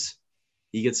dies,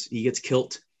 he gets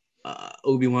killed.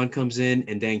 Obi Wan comes in,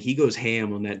 and dang, he goes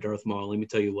ham on that Darth Maul. Let me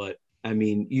tell you what. I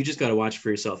mean, you just got to watch for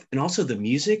yourself. And also the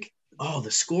music. Oh,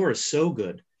 the score is so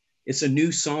good. It's a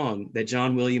new song that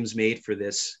John Williams made for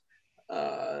the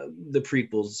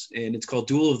prequels, and it's called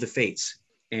Duel of the Fates,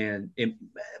 and it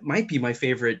might be my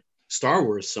favorite Star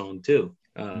Wars song too,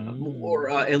 or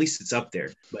Mm. at least it's up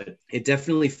there. But it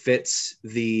definitely fits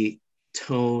the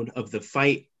tone of the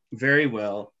fight very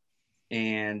well,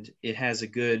 and it has a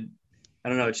good, I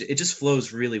don't know, it just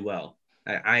flows really well.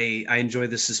 I enjoy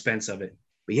the suspense of it.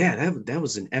 But yeah, that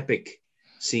was an epic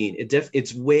scene.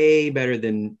 It's way better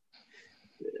than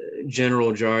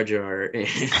General Jar Jar and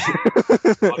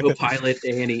Autopilot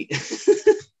Annie.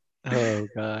 Oh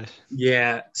gosh.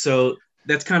 Yeah, so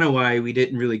that's kind of why we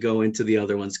didn't really go into the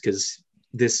other ones, because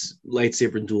this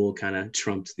lightsaber duel kind of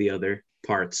trumped the other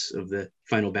parts of the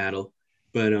final battle.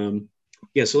 But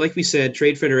yeah, so like we said,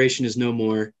 Trade Federation is no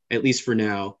more, at least for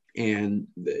now, and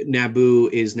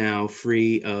Naboo is now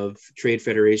free of Trade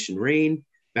Federation reign.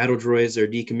 Battle droids are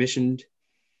decommissioned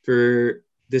for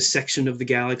this section of the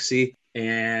galaxy,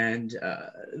 and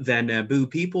the Naboo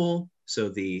people, so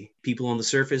the people on the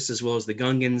surface as well as the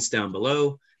Gungans down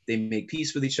below, they make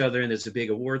peace with each other, and there's a big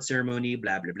award ceremony,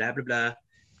 blah blah blah blah blah,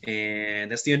 and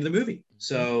that's the end of the movie.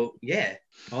 So yeah,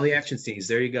 all the action scenes.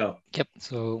 There you go. Yep.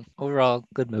 So overall,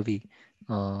 good movie.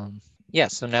 Um, yeah.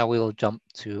 So now we'll jump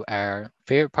to our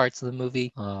favorite parts of the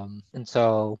movie. And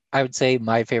so I would say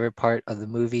my favorite part of the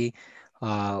movie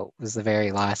was the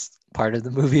very last part of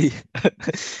the movie.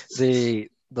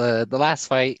 The last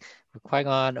fight with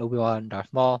Qui-Gon, Obi-Wan, Darth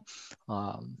Maul.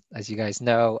 As you guys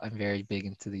know, I'm very big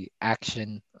into the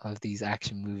action of these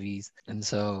action movies, and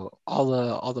so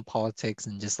all the politics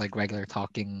and just like regular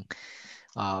talking.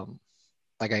 Um,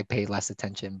 like I pay less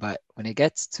attention. But when it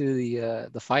gets to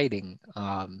the fighting,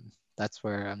 that's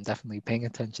where I'm definitely paying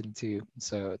attention to.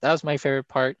 So that was my favorite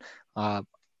part. Uh,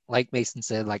 like Mason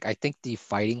said, like I think the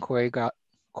fighting choreograph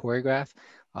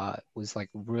was like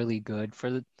really good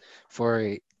for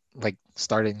like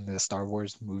starting the Star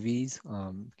Wars movies,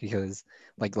 because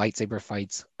like lightsaber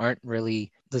fights aren't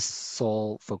really the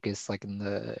sole focus like in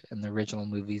the original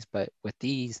movies, but with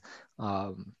these,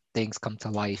 things come to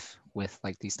life with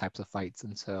like these types of fights.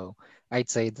 And so I'd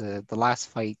say the last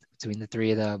fight between the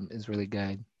three of them is really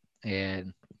good.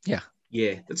 And yeah.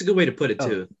 Yeah, that's a good way to put it Oh,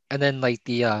 too. and then like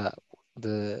the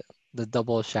the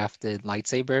double shafted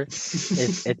lightsaber,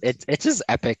 it's just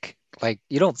epic. Like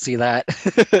you don't see that.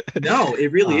 No,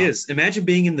 it really uh, is. Imagine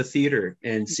being in the theater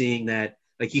and seeing that,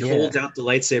 like he yeah. holds out the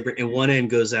lightsaber and one end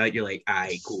goes out. You're like,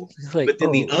 "Aye, cool," He's like, but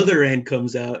then the oh, other end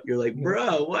comes out. You're like, yeah.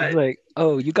 "Bro, He's what?" like,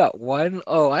 oh, you got one?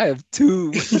 Oh, I have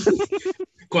two.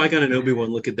 Qui-Gon and Obi-Wan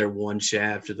look at their one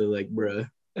shaft and they're like, "Bruh."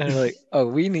 And they're like, oh,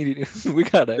 we need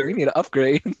to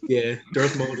upgrade. Yeah,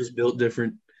 Darth Maul just built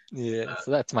different. Yeah,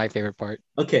 so that's my favorite part.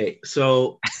 Okay,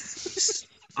 so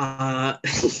uh,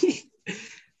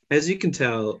 as you can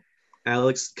tell,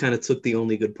 Alex kind of took the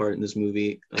only good part in this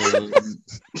movie.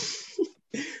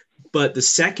 But the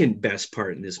second best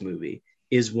part in this movie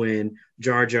is when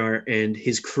Jar Jar and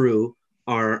his crew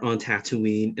are on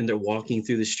Tatooine and they're walking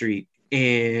through the street,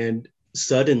 and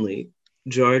suddenly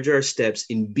Jar Jar steps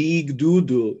in big doo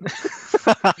doo,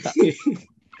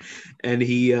 and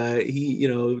he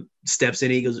steps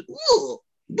in. He goes woo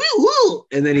woo woo,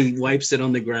 and then he wipes it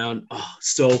on the ground. Oh,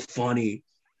 so funny!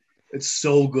 It's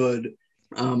so good.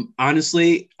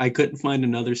 Honestly, I couldn't find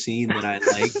another scene that I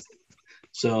liked,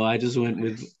 so I just went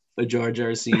with a Jar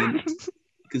Jar scene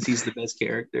because he's the best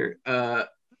character.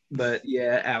 But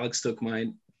yeah, Alex took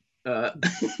mine. Uh,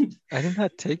 I did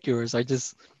not take yours. I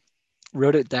just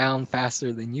wrote it down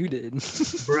faster than you did.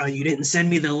 bro, you didn't send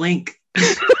me the link.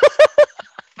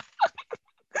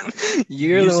 You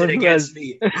You're the use it one who has. against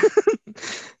me,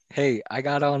 Hey, I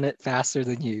got on it faster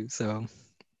than you, so.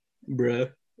 bro.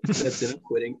 That's it. I'm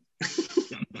quitting.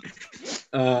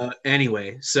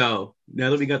 Anyway, so now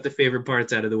that we got the favorite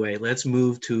parts out of the way, let's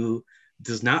move to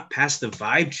does not pass the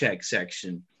vibe check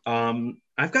section.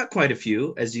 I've got quite a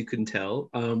few, as you can tell.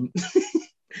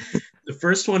 The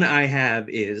first one I have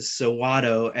is so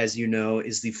Watto, as you know,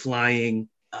 is the flying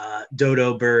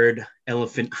dodo bird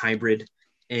elephant hybrid.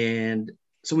 And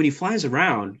so when he flies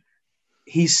around,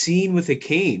 he's seen with a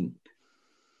cane,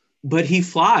 but he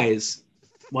flies.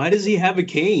 Why does he have a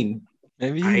cane?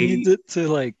 Maybe he needs I it to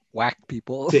like whack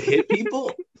people. To hit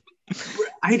people?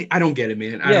 I don't get it,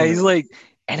 man. I Yeah, don't he's know. like,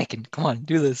 Anakin, come on,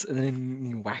 do this, and then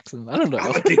he whacks him. I don't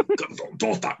know.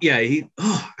 Don't stop. Yeah,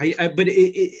 but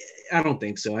I don't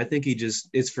think so. I think he just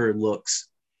it's for looks.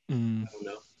 I don't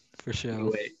know. For sure.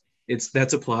 Anyway,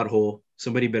 that's a plot hole.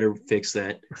 Somebody better fix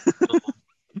that.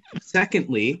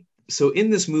 Secondly, so in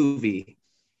this movie,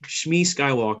 Shmi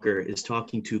Skywalker is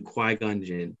talking to Qui Gon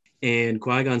Jinn, and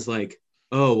Qui Gon's like,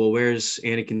 "Oh, well, where's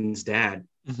Anakin's dad?"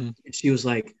 Mm-hmm. And she was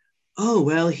like, "Oh,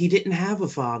 well, he didn't have a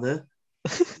father."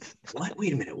 What?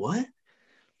 Wait a minute. What?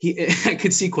 I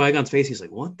could see Qui Gon's face. He's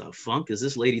like, "What the funk is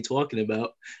this lady talking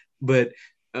about?" But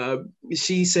uh,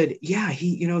 she said, "Yeah,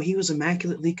 he was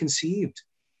immaculately conceived.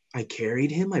 I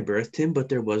carried him, I birthed him, but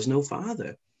there was no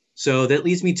father." So that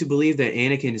leads me to believe that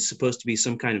Anakin is supposed to be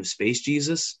some kind of space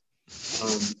Jesus.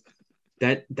 Um,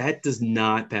 that does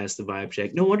not pass the vibe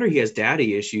check. No wonder he has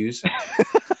daddy issues.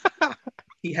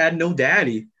 He had no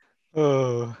daddy.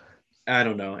 Oh, I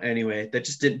don't know. Anyway, that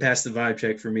just didn't pass the vibe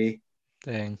check for me.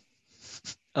 dang.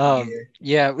 Yeah.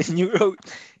 Yeah, when you wrote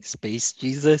Space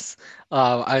Jesus,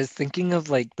 I was thinking of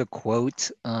like the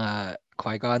quote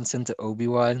Qui-Gon sent to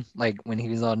Obi-Wan, like when he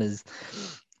was on his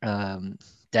um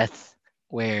death,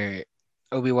 where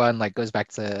Obi-Wan like goes back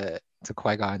to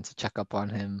Qui-Gon to check up on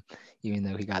him, even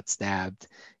though he got stabbed,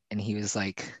 and he was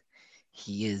like,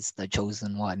 "He is the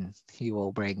chosen one. He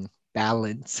will bring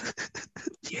balance.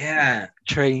 Yeah.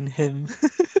 Train him."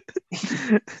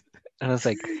 And I was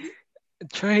like,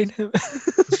 "Train him."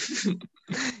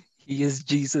 He is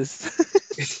Jesus.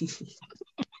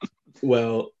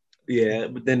 Well, yeah,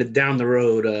 but then down the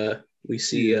road, we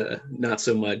see Yeah. not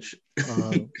so much.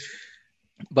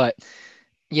 But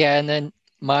yeah, and then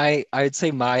I'd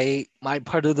say my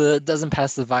part of the doesn't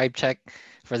pass the vibe check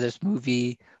for this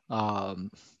movie.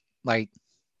 Like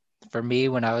for me,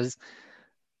 when I was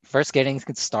first getting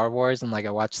into Star Wars and like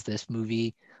I watched this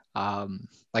movie,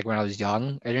 like when I was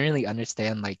young, I didn't really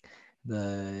understand like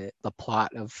the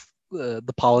plot of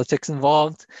the politics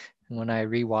involved. And when I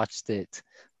rewatched it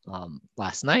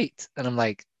last night, and I'm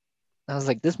like, I was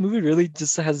like, this movie really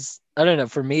just has, I don't know,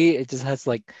 for me, it just has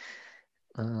like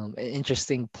an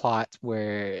interesting plot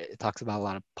where it talks about a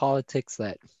lot of politics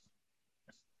that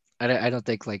I don't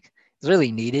think like is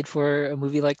really needed for a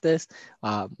movie like this.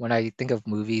 When I think of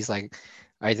movies, like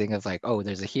I think of like, oh,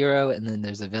 there's a hero and then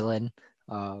there's a villain.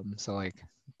 So like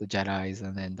the Jedi's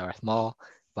and then Darth Maul,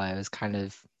 but it was kind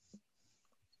of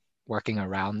working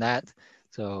around that.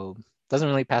 So doesn't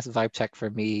really pass the vibe check for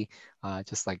me.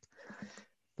 Just like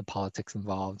the politics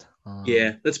involved.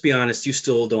 Yeah, let's be honest, you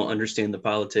still don't understand the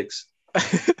politics.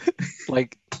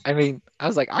 Like, I mean, I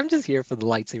was like, I'm just here for the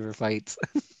lightsaber fights.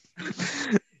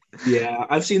 Yeah,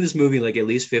 I've seen this movie like at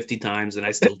least 50 times and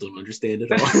I still don't understand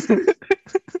it all.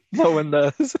 No one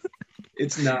does.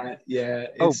 It's not, yeah,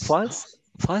 Oh, it's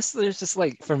plus, there's just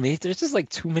like for me, there's just like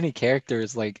too many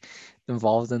characters like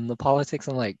involved in the politics.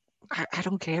 I'm like, I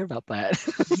don't care about that.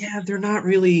 yeah, they're not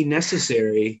really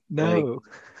necessary. Like, No.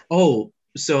 oh,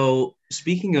 so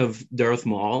speaking of Darth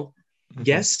Maul,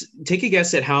 Mhm. take a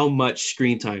guess at how much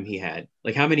screen time he had.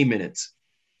 Like how many minutes?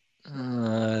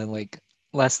 Like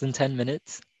less than 10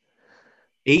 minutes.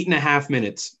 8.5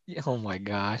 minutes. Oh my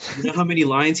gosh. You know how many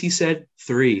lines he said?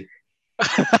 Three.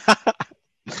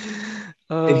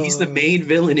 And he's the Oh main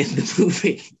villain in the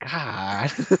movie.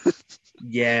 God.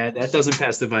 Yeah, that doesn't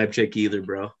pass the vibe check either,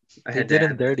 bro. I They had to did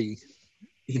him add that. dirty.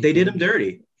 They They did him did.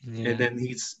 dirty. And Yeah. then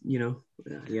he's,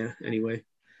 yeah, anyway.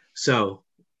 So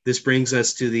this brings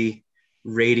us to the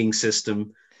rating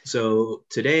system. So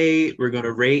today we're going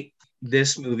to rate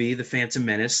this movie, The Phantom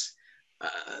Menace,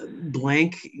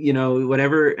 blank,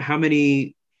 whatever,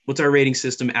 what's our rating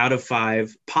system out of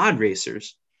five pod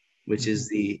racers, which Mhm.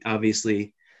 is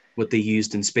obviously what they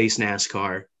used in Space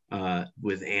NASCAR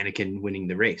with Anakin winning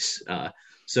the race.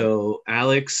 So,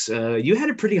 Alex, you had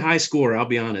a pretty high score, I'll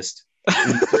be honest.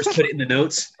 When you first put it in the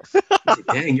notes, I was like,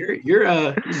 dang, you're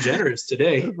generous A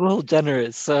today. little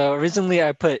generous. So originally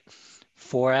I put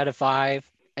 4 out of 5,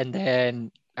 and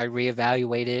then I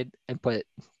reevaluated and put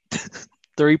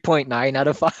 3.9 out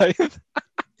of 5.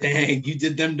 Dang, you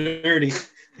did them dirty.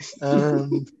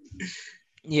 Um,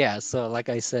 yeah, so like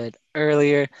I said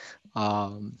earlier,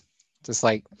 um, just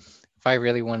like if I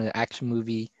really want an action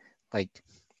movie, like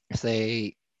if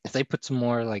they put some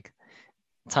more like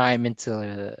time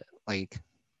into like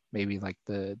maybe like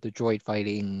the droid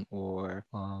fighting or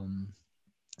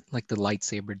like the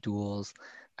lightsaber duels,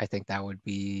 I think that would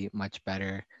be much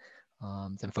better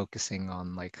than focusing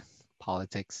on like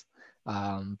politics.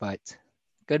 But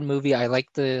good movie. I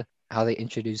like the how they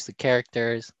introduce the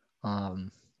characters.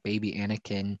 Um, Baby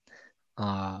Anakin.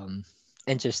 Um,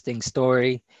 Interesting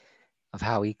story of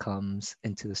how he comes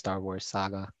into the Star Wars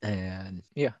saga. And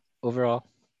yeah, overall,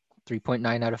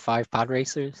 3.9 out of 5 pod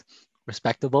racers.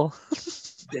 Respectable.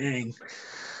 Dang.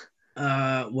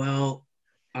 Well,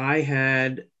 I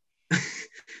had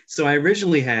so I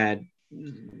originally had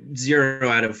 0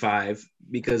 out of 5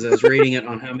 because I was rating it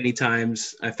on how many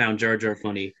times I found Jar Jar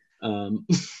funny. Um,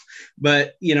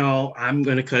 but I'm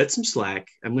gonna cut it some slack.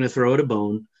 I'm gonna throw it a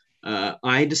bone.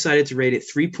 I decided to rate it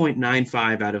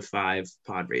 3.95 out of 5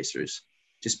 pod racers,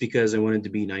 just because I wanted to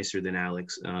be nicer than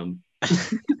Alex.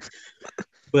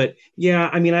 But yeah,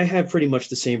 I mean, I have pretty much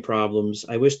the same problems.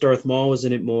 I wish Darth Maul was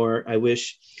in it more.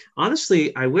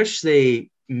 Honestly, I wish they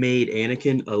made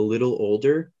Anakin a little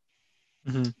older.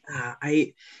 Mhm. Uh,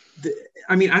 I, the,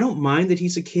 I mean, I don't mind that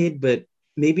he's a kid, but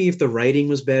maybe if the writing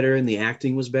was better and the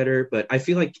acting was better. But I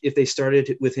feel like if they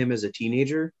started with him as a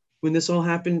teenager when this all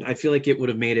happened, I feel like it would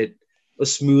have made it a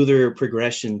smoother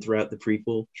progression throughout the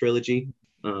prequel trilogy.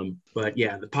 But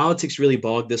yeah, the politics really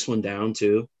bogged this one down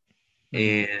too.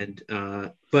 Mhm.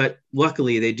 And but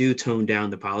luckily they do tone down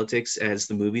the politics as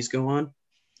the movies go on.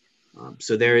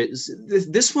 So there is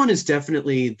this one is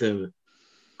definitely the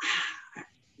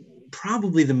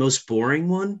probably the most boring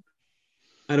one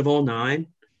out of all nine.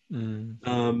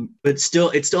 Mm. But still,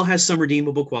 it still has some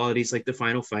redeemable qualities, like the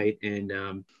final fight,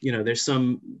 and there's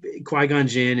some Qui-Gon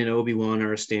Jinn and Obi-Wan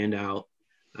are a standout.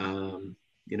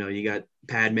 You got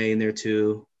Padme in there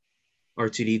too.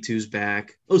 R2D2's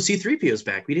back. Oh, C3PO's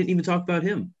back. We didn't even talk about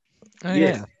him. Oh Yeah.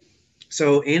 yeah.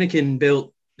 So Anakin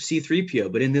built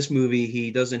C3PO, but in this movie, he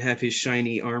doesn't have his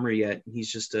shiny armor yet.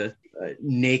 He's just a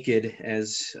naked,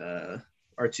 as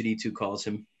R2D2 calls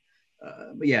him.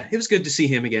 But yeah, it was good to see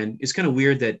him again. It's kind of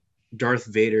weird that Darth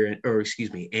Vader, or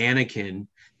excuse me, Anakin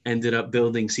ended up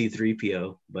building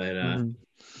C3PO, but Mhm.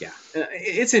 yeah,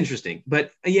 it's interesting.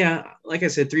 But yeah, like I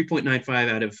said, 3.95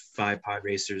 out of 5 pod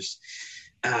racers.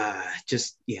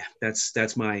 Just yeah,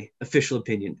 that's my official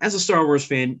opinion. As a Star Wars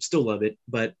fan, still love it,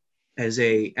 but as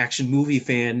a action movie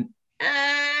fan,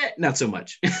 not so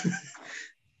much.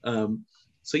 um,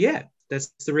 so yeah,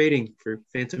 that's the rating for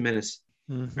Phantom Menace.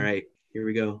 Mhm. All right, here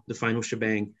we go. The final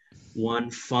shebang.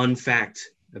 One fun fact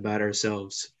about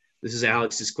ourselves. This is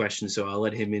Alex's question, so I'll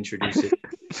let him introduce it.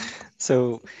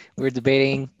 So we're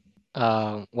debating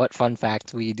what fun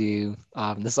fact we do.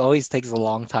 This always takes a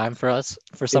long time for us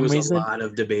for It some was a reason. lot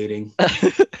of debating.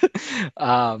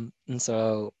 And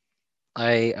so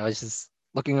I was just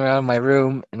looking around my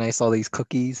room and I saw these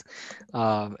cookies.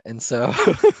 And so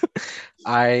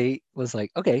I was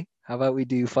like, okay, how about we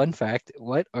do fun fact?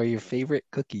 What are your favorite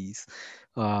cookies?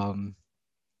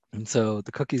 And so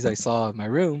the cookies I saw in my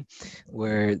room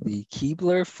were the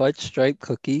Keebler Fudge Stripe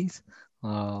cookies.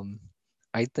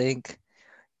 I think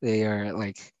they are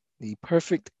like the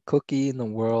perfect cookie in the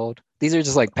world. These are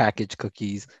just like packaged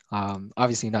cookies.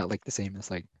 Obviously not like the same as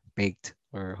like baked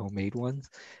or homemade ones,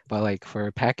 but like for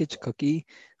a packaged cookie,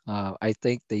 I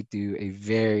think they do a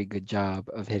very good job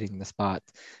of hitting the spot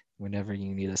whenever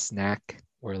you need a snack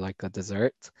or like a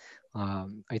dessert.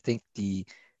 I think the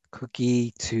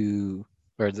cookie to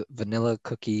or the vanilla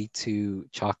cookie to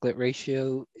chocolate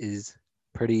ratio is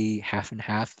pretty half and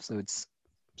half, so it's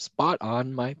spot on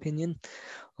in my opinion.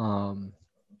 Um,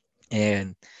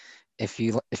 and if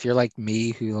you're like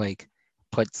me who like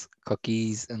puts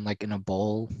cookies in like in a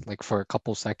bowl like for a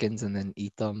couple seconds and then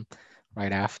eat them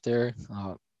right after,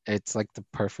 it's like the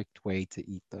perfect way to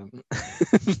eat them.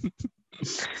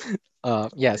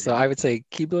 Yeah, so I would say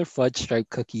Keebler Fudge Stripe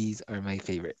cookies are my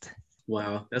favorite.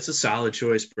 Wow, that's a solid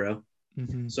choice, bro.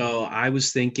 Mm-hmm. So I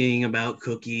was thinking about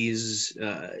cookies.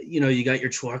 You got your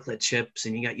chocolate chips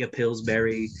and you got your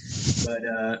Pillsbury,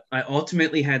 but I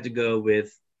ultimately had to go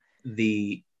with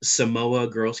the Samoa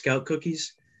Girl Scout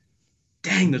cookies.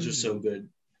 Dang, those are so good.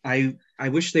 I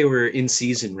wish they were in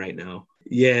season right now.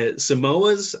 Yeah,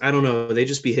 Samoas, I don't know, they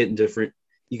just be hitting different.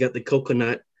 You got the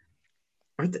coconut.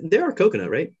 They are coconut,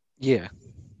 right? Yeah.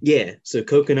 Yeah, so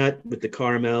coconut with the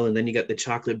caramel, and then you got the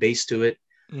chocolate base to it.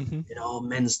 Mm-hmm. It all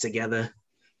mends together.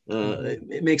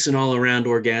 It makes an all-around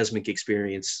orgasmic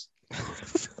experience.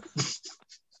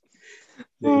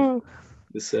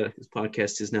 This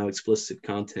podcast is now explicit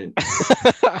content.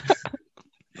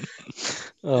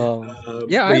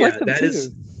 Yeah, I like them that too.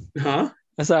 is, huh?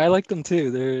 So I like them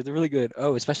too. They're really good.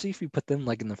 Oh, especially if you put them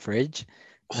like in the fridge.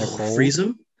 They're cold. Freeze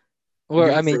them? Or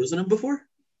Have I you mean, frozen them before?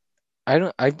 I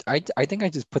don't. I think I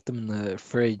just put them in the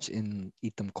fridge and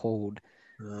eat them cold.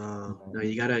 No,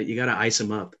 you gotta ice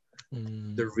them up.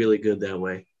 Mm, They're really good that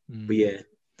way. But mm.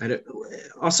 yeah,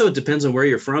 also it depends on where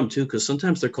you're from too, because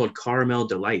sometimes they're called caramel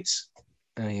delights.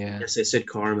 Yeah. Yes, I said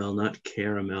caramel, not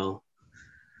caramel.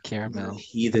 Caramel. I'm a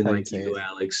heathen That's how like you say you, it.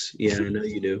 Alex. Yeah, I know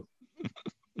you do.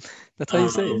 That's how you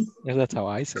say it. Yeah, that's how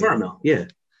I say it. Caramel, yeah.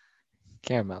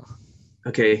 Caramel.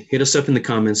 Okay, hit us up in the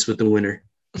comments with the winner.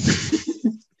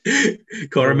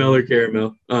 Caramel or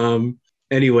caramel.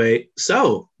 Anyway,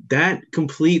 so that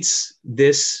completes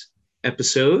this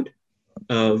episode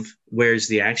of Where's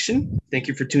the Action. Thank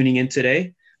you for tuning in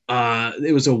today.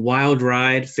 It was a wild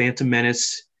ride. Phantom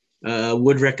Menace.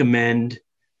 Would recommend.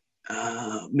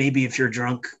 Maybe if you're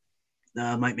drunk,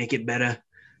 might make it better.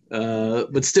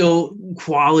 But still,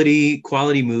 quality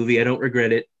movie. I don't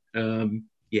regret it.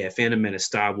 Yeah, Phantom Menace,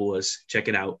 Star Wars. Check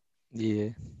it out. Yeah.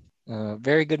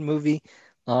 Very good movie.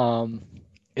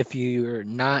 If you're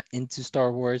not into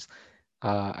Star Wars,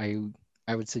 I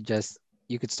would suggest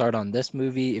you could start on this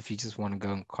movie if you just want to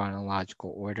go in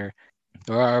chronological order.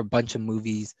 There are a bunch of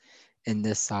movies in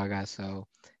this saga, so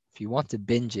if you want to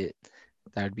binge it,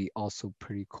 that would be also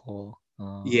pretty cool.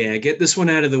 Yeah, get this one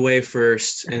out of the way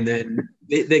first, and then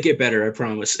they get better, I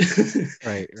promise.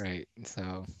 Right.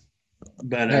 So,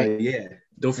 But right. yeah,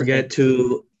 don't forget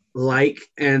to like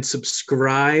and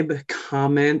subscribe,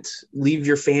 comment, leave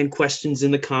your fan questions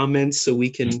in the comments so we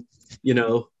can,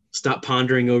 stop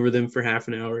pondering over them for half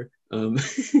an hour.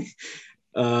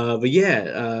 But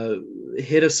yeah,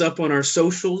 hit us up on our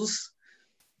socials.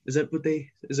 Is that what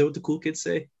the cool kids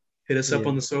say? Hit us up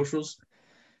on the socials.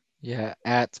 Yeah,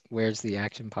 at Where's the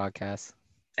Action Podcast.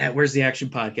 At Where's the Action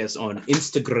Podcast on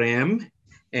Instagram.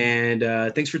 And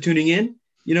thanks for tuning in.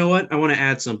 You know what? I want to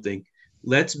add something.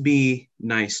 Let's be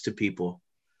nice to people.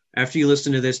 After you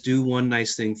listen to this, do one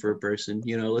nice thing for a person.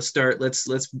 Let's start. Let's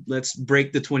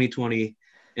break the 2020,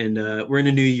 and we're in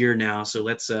a new year now. So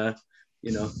let's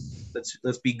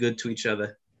be good to each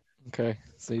other. Okay,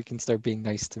 so you can start being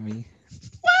nice to me.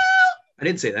 Well, I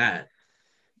didn't say that.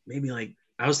 Maybe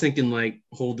I was thinking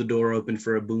hold the door open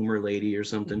for a boomer lady or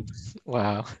something.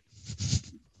 Wow.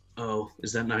 Oh,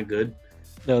 is that not good?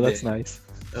 No, that's nice.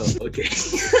 Oh, okay.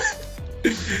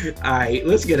 All right,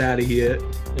 let's get out of here.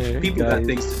 People got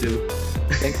things to do.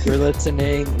 Thanks for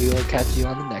listening. We will catch you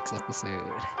on the next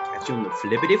episode. Catch you on the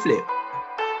flippity flip.